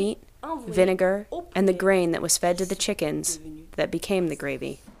smoked meat, vinegar, and the grain that was fed to the chickens that became the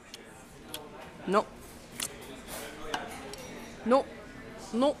gravy. Non. Non,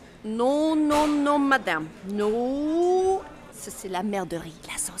 non, non, non, non, madame. Non. Ça, c'est la merderie.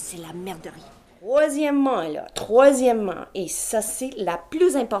 La sauce, c'est la merderie. Troisièmement, et ça, c'est la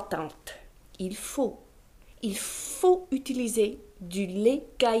plus importante. Il faut utiliser du lait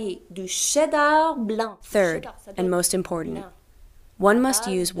caillé, du cheddar blanc. Third, and most important, one must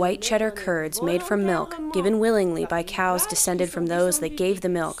use white cheddar curds made from milk given willingly by cows descended from those that gave the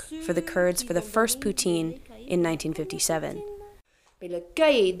milk for the curds for the first poutine in 1957. Mais le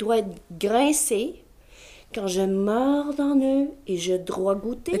caillé doit être grincé quand je mords dans eux et je dois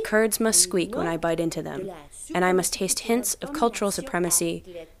goûter. The curds must squeak when I bite into them, and I must taste hints of cultural supremacy,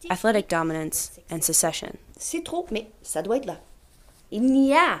 athletic dominance, and secession. C'est trop, mais ça doit être là. Il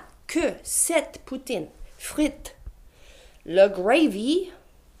n'y a que cette poutine frite, le gravy,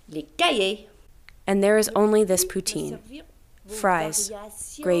 les caillés. And there is only this poutine. Fries,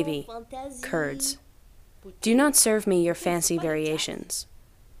 gravy, curds. Do not serve me your fancy variations.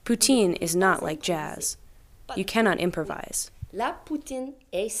 Poutine is not like jazz. You cannot improvise. La poutine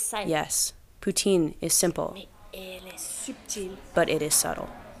est simple. Yes, poutine is simple. Mais elle est subtile. But it is subtle.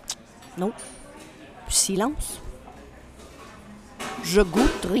 Non. Silence. Je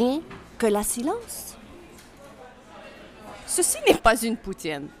goûte rien que la silence. Ceci n'est pas une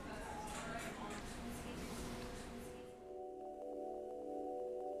poutine.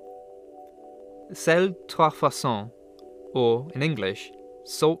 Sel trois façons, or in English,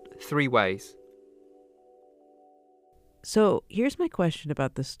 salt three ways. So here's my question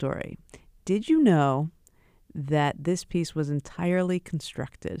about this story. Did you know that this piece was entirely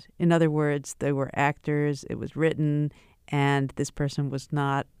constructed? In other words, they were actors, it was written, and this person was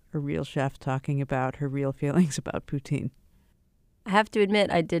not a real chef talking about her real feelings about poutine. I have to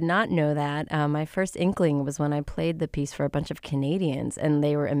admit, I did not know that. My first inkling was when I played the piece for a bunch of Canadians, and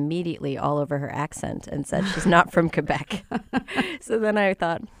they were immediately all over her accent and said she's not from Quebec. So then I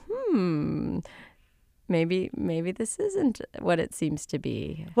thought, maybe this isn't what it seems to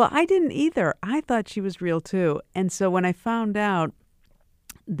be. Well, I didn't either. I thought she was real too. And so when I found out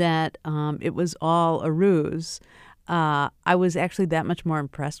that it was all a ruse, I was actually that much more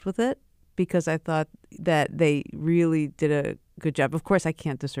impressed with it because I thought that they really did a good job. Of course, I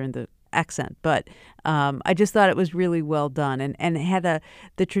can't discern the accent, but I just thought it was really well done and it had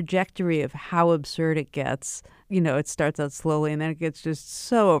the trajectory of how absurd it gets. You know, it starts out slowly and then it gets just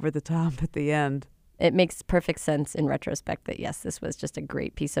so over the top at the end. It makes perfect sense in retrospect that, yes, this was just a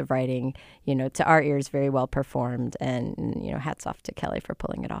great piece of writing, you know, to our ears, very well performed. And, you know, hats off to Kelly for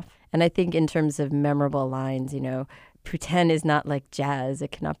pulling it off. And I think in terms of memorable lines, you know, pretend is not like jazz.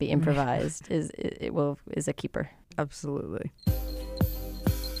 It cannot be improvised is a keeper. Absolutely.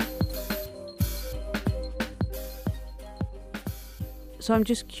 So I'm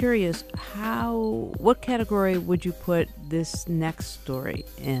just curious, what category would you put this next story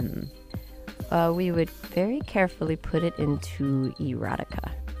in? We would very carefully put it into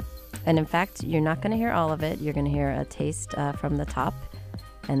erotica. And in fact, you're not going to hear all of it. You're going to hear a taste from the top,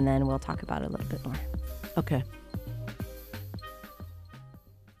 and then we'll talk about it a little bit more. Okay.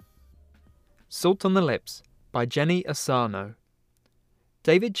 Salt on the Lips by Jenny Asano.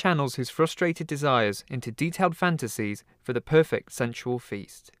 David channels his frustrated desires into detailed fantasies for the perfect sensual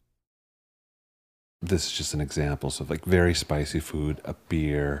feast. This is just an example. So like very spicy food, a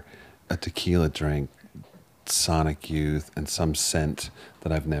beer, a tequila drink, Sonic Youth, and some scent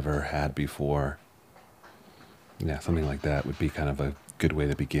that I've never had before. Yeah, something like that would be kind of a good way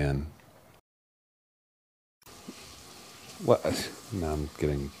to begin. What? Now I'm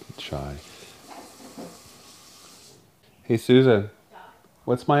getting shy. Hey, Susan.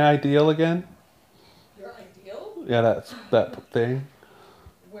 What's my ideal again? Your ideal? Yeah, that's that thing.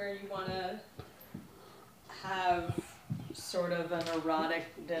 Where you want to have sort of an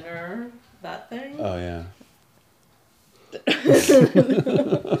erotic dinner, that thing? Oh, yeah.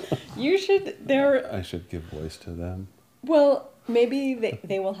 You should, I should give voice to them. Well, maybe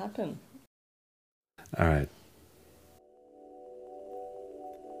they will happen. All right.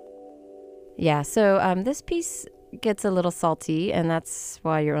 Yeah, so this piece gets a little salty, and that's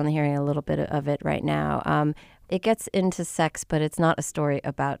why you're only hearing a little bit of it right now. It gets into sex, but it's not a story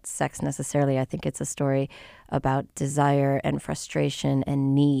about sex necessarily. I think it's a story about desire and frustration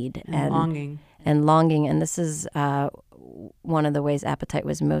and need. And longing. And longing. And this is one of the ways appetite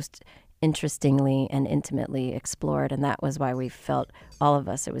was most interestingly and intimately explored. And that was why we felt, all of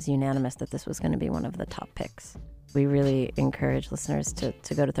us, it was unanimous that this was going to be one of the top picks. We really encourage listeners to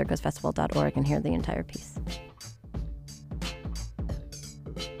go to thirdcoastfestival.org and hear the entire piece.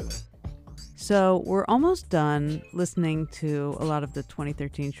 So we're almost done listening to a lot of the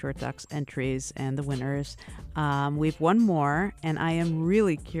 2013 ShortDocs entries and the winners. We've one more, and I am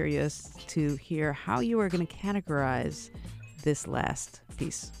really curious to hear how you are going to categorize this last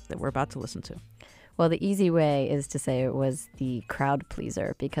piece that we're about to listen to. Well, the easy way is to say it was the crowd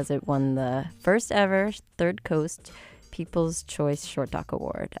pleaser because it won the first ever Third Coast People's Choice Short Doc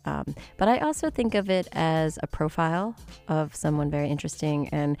Award. But I also think of it as a profile of someone very interesting,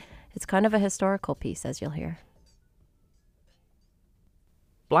 and it's kind of a historical piece, as you'll hear.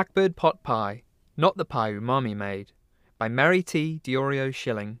 Blackbird Pot Pie, Not the Pie Umami Made, by Mary T. Diorio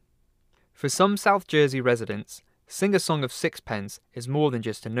Schilling. For some South Jersey residents, Sing a Song of Sixpence is more than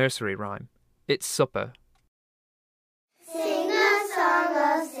just a nursery rhyme. It's supper. Sing a song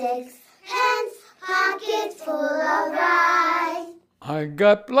of sixpence, pocket full of rye. I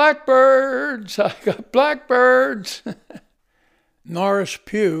got blackbirds, I got blackbirds. Norris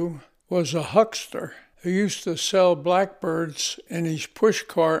Pugh was a huckster who used to sell blackbirds in his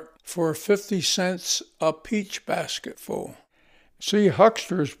pushcart for 50 cents a peach basketful. See,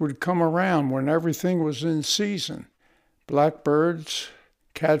 hucksters would come around when everything was in season. Blackbirds,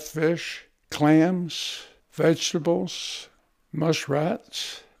 catfish, clams, vegetables,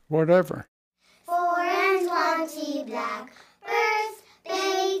 muskrats, whatever. 24 blackbirds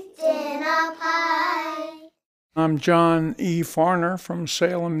baked in a pie. I'm John E. Farner from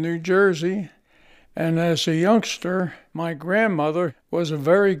Salem, New Jersey, and as a youngster, my grandmother was a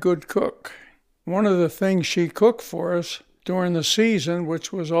very good cook. One of the things she cooked for us during the season,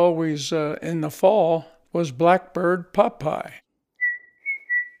 which was always in the fall, was blackbird pot pie.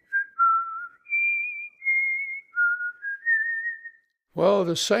 Well,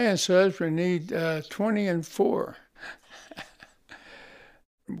 the saying says we need 20 and 4.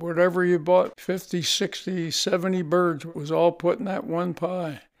 Whatever you bought, 50, 60, 70 birds was all put in that one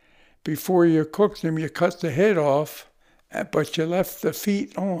pie. Before you cooked them, you cut the head off, but you left the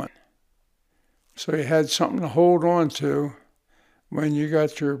feet on. So you had something to hold on to when you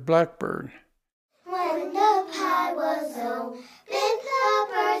got your blackbird. When the pie was open, the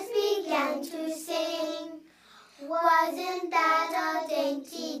birds began to sing. Wasn't that a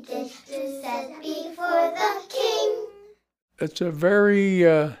dainty dish to set before the king? It's a very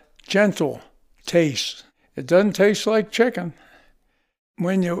gentle taste. It doesn't taste like chicken.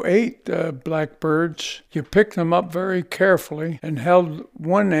 When you ate blackbirds, you picked them up very carefully and held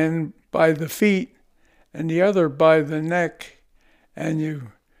one end by the feet and the other by the neck, and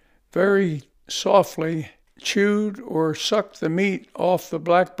you very softly chewed or sucked the meat off the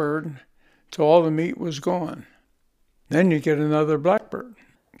blackbird till all the meat was gone. Then you get another blackbird.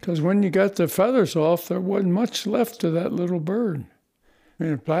 Because when you got the feathers off, there wasn't much left to that little bird. I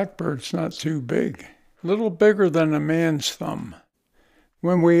mean, a blackbird's not too big. A little bigger than a man's thumb.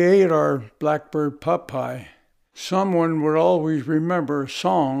 When we ate our blackbird pot pie, someone would always remember a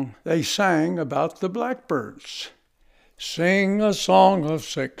song they sang about the blackbirds. Sing a song of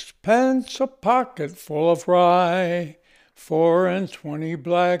sixpence, a pocket full of rye, 24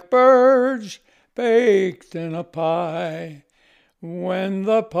 blackbirds baked in a pie. When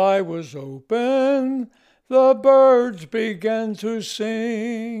the pie was open, the birds began to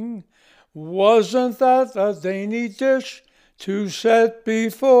sing. Wasn't that a dainty dish to set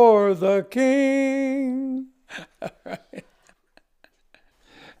before the king?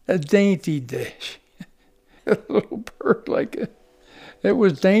 A dainty dish. A little bird like it. It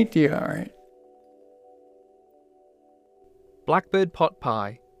was dainty, all right. Blackbird Pot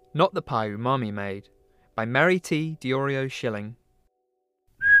Pie, Not the Pie Umami Made, by Mary T. Diorio Schilling.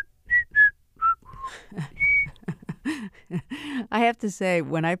 I have to say,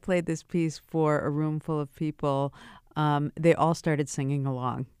 when I played this piece for a room full of people, they all started singing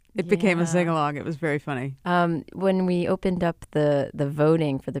along. It became a sing-along. It was very funny. When we opened up the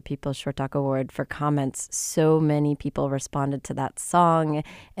voting for the People's Short Doc Award for comments, so many people responded to that song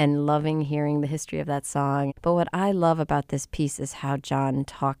and loving hearing the history of that song. But what I love about this piece is how John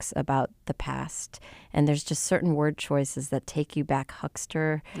talks about the past. And there's just certain word choices that take you back,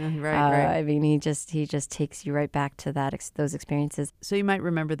 huckster. Right. I mean, he just takes you right back to those experiences. So you might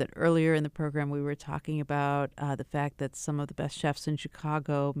remember that earlier in the program we were talking about the fact that some of the best chefs in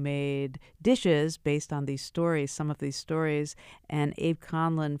Chicago made dishes based on these stories, some of these stories. And Abe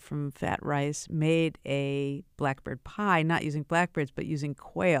Conlon from Fat Rice made a blackbird pie, not using blackbirds, but using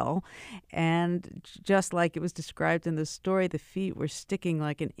quail. And just like it was described in the story, the feet were sticking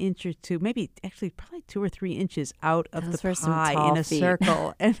like an inch or two, probably 2 or 3 inches out of Those the were some pie tall in a feet.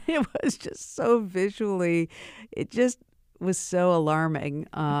 circle. And it was just so visually, it just was so alarming.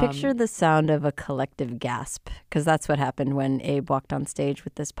 Picture the sound of a collective gasp, because that's what happened when Abe walked on stage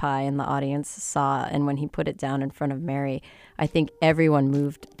with this pie and the audience saw, and when he put it down in front of Mary, I think everyone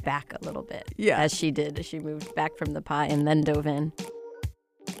moved back a little bit. Yeah. As she did. She moved back from the pie and then dove in.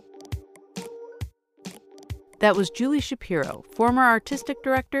 That was Julie Shapiro, former artistic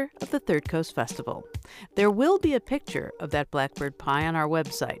director of the Third Coast Festival. There will be a picture of that blackbird pie on our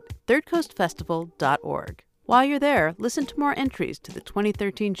website, thirdcoastfestival.org. While you're there, listen to more entries to the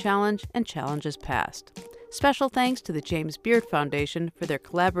 2013 challenge and challenges past. Special thanks to the James Beard Foundation for their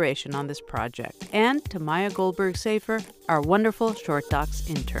collaboration on this project, and to Maya Goldberg-Safer, our wonderful Short Docs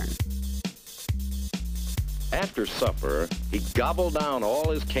intern. After supper, he gobbled down all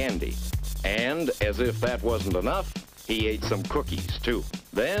his candy. And, as if that wasn't enough, he ate some cookies, too.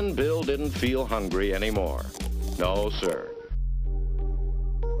 Then Bill didn't feel hungry anymore. No, sir.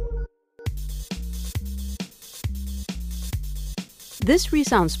 This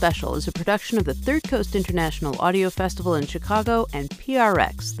Resound Special is a production of the Third Coast International Audio Festival in Chicago and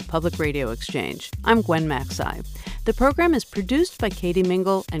PRX, the Public Radio Exchange. I'm Gwen Maxey. The program is produced by Katie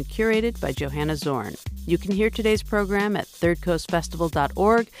Mingle and curated by Johanna Zorn. You can hear today's program at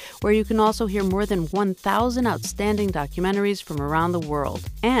thirdcoastfestival.org, where you can also hear more than 1,000 outstanding documentaries from around the world,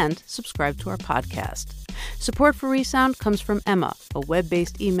 and subscribe to our podcast. Support for Resound comes from Emma, a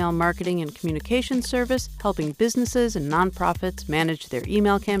web-based email marketing and communication service helping businesses and nonprofits manage their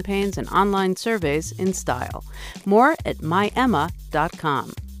email campaigns and online surveys in style. More at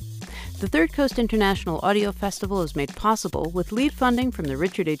myemma.com. The Third Coast International Audio Festival is made possible with lead funding from the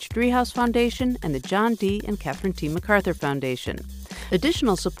Richard H. Driehaus Foundation and the John D. and Catherine T. MacArthur Foundation.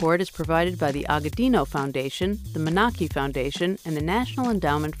 Additional support is provided by the Agudino Foundation, the Menaki Foundation, and the National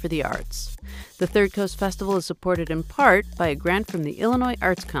Endowment for the Arts. The Third Coast Festival is supported in part by a grant from the Illinois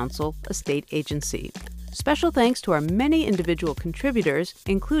Arts Council, a state agency. Special thanks to our many individual contributors,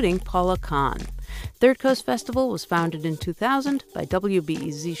 including Paula Kahn. Third Coast Festival was founded in 2000 by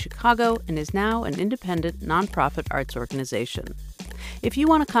WBEZ Chicago and is now an independent nonprofit arts organization. If you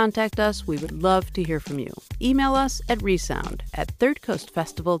want to contact us, we would love to hear from you. Email us at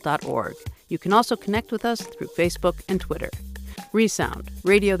resound@thirdcoastfestival.org. You can also connect with us through Facebook and Twitter. Resound,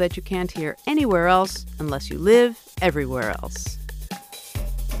 radio that you can't hear anywhere else unless you live everywhere else.